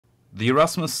The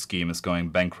Erasmus scheme is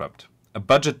going bankrupt. A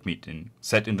budget meeting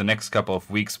set in the next couple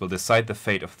of weeks will decide the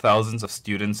fate of thousands of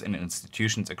students in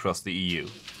institutions across the EU.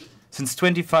 Since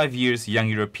 25 years, young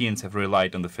Europeans have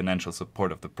relied on the financial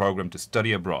support of the program to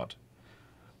study abroad.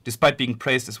 Despite being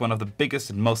praised as one of the biggest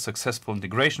and most successful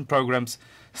integration programs,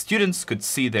 students could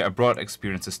see their abroad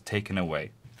experiences taken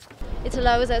away. It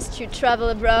allows us to travel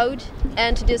abroad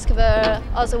and to discover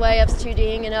other way of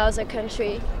studying in other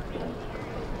country.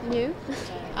 You?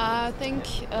 I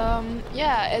think,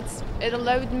 it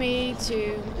allowed me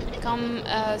to come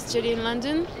study in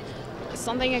London.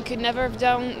 Something I could never have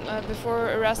done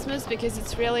before Erasmus because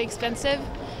it's really expensive.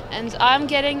 And I'm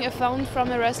getting a phone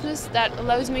from Erasmus that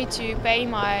allows me to pay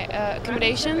my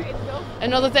accommodation.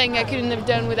 Another thing I couldn't have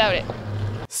done without it.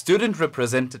 Student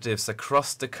representatives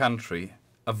across the country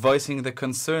are voicing their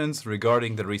concerns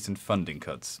regarding the recent funding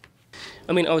cuts.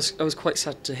 I mean, I was quite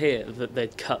sad to hear that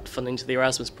they'd cut funding to the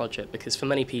Erasmus project, because for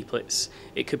many people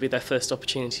it could be their first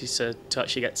opportunity to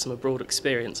actually get some abroad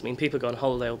experience. I mean, people go on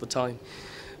holiday all the time,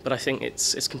 but I think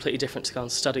it's completely different to go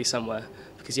and study somewhere,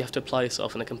 because you have to apply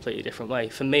yourself in a completely different way.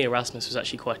 For me, Erasmus was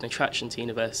actually quite an attraction to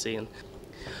university, and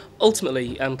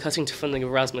ultimately, cutting to funding of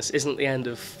Erasmus isn't the end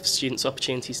of students'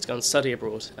 opportunities to go and study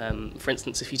abroad. For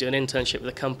instance, if you do an internship with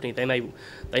a company, they may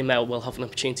well have an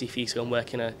opportunity for you to go and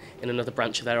work in another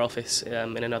branch of their office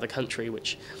in another country,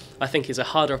 which I think is a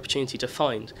harder opportunity to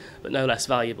find, but no less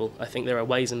valuable. I think there are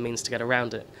ways and means to get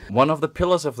around it. One of the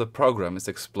pillars of the program is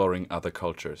exploring other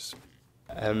cultures.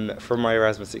 From my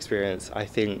Erasmus experience, I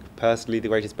think personally the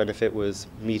greatest benefit was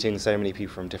meeting so many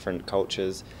people from different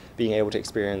cultures, being able to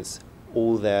experience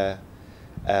all their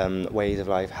ways of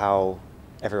life, how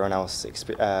everyone else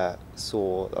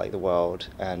saw the world,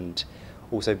 and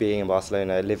also being in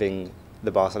Barcelona, living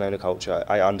the Barcelona culture.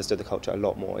 I understood the culture a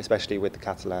lot more, especially with the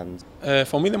Catalans.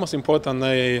 For me, the most important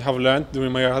I have learned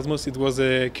during my Erasmus, it was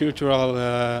a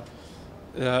cultural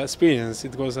experience.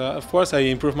 It was, of course, I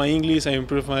improved my English,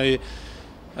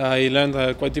 I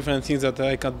learned quite different things that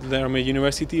I could learn at my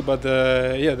university, but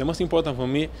the most important for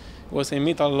me was I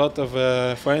met a lot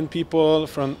of foreign people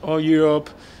from all Europe.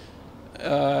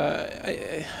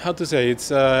 How to say,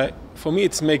 for me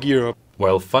it's make Europe.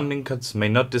 While funding cuts may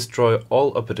not destroy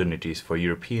all opportunities for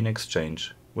European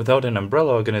exchange, without an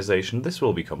umbrella organization this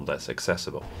will become less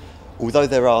accessible. Although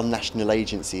there are national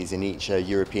agencies in each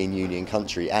European Union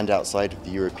country and outside of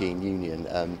the European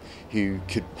Union who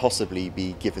could possibly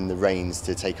be given the reins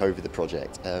to take over the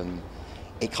project,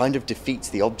 it kind of defeats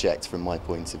the object from my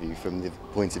point of view, from the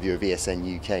point of view of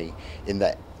ESN UK, in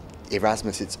that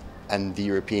Erasmus and the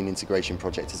European integration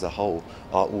project as a whole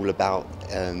are all about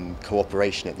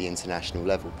cooperation at the international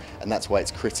level, and that's why it's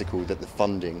critical that the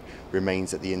funding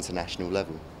remains at the international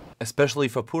level. Especially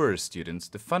for poorer students,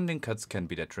 the funding cuts can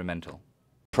be detrimental.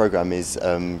 The programme is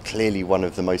clearly one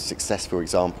of the most successful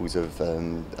examples of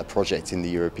a project in the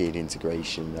European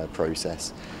integration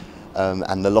process.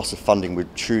 And the loss of funding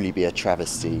would truly be a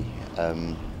travesty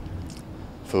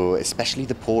for especially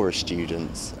the poorer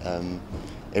students.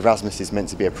 Erasmus is meant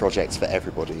to be a project for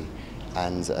everybody,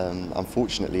 and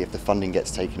unfortunately if the funding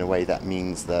gets taken away, that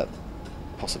means that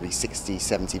possibly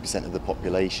 60–70% of the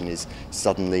population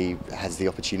suddenly has the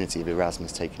opportunity of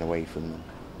Erasmus taken away from them.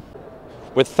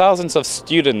 With thousands of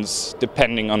students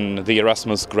depending on the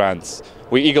Erasmus grants,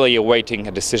 we're eagerly awaiting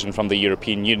a decision from the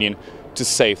European Union to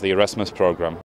save the Erasmus program.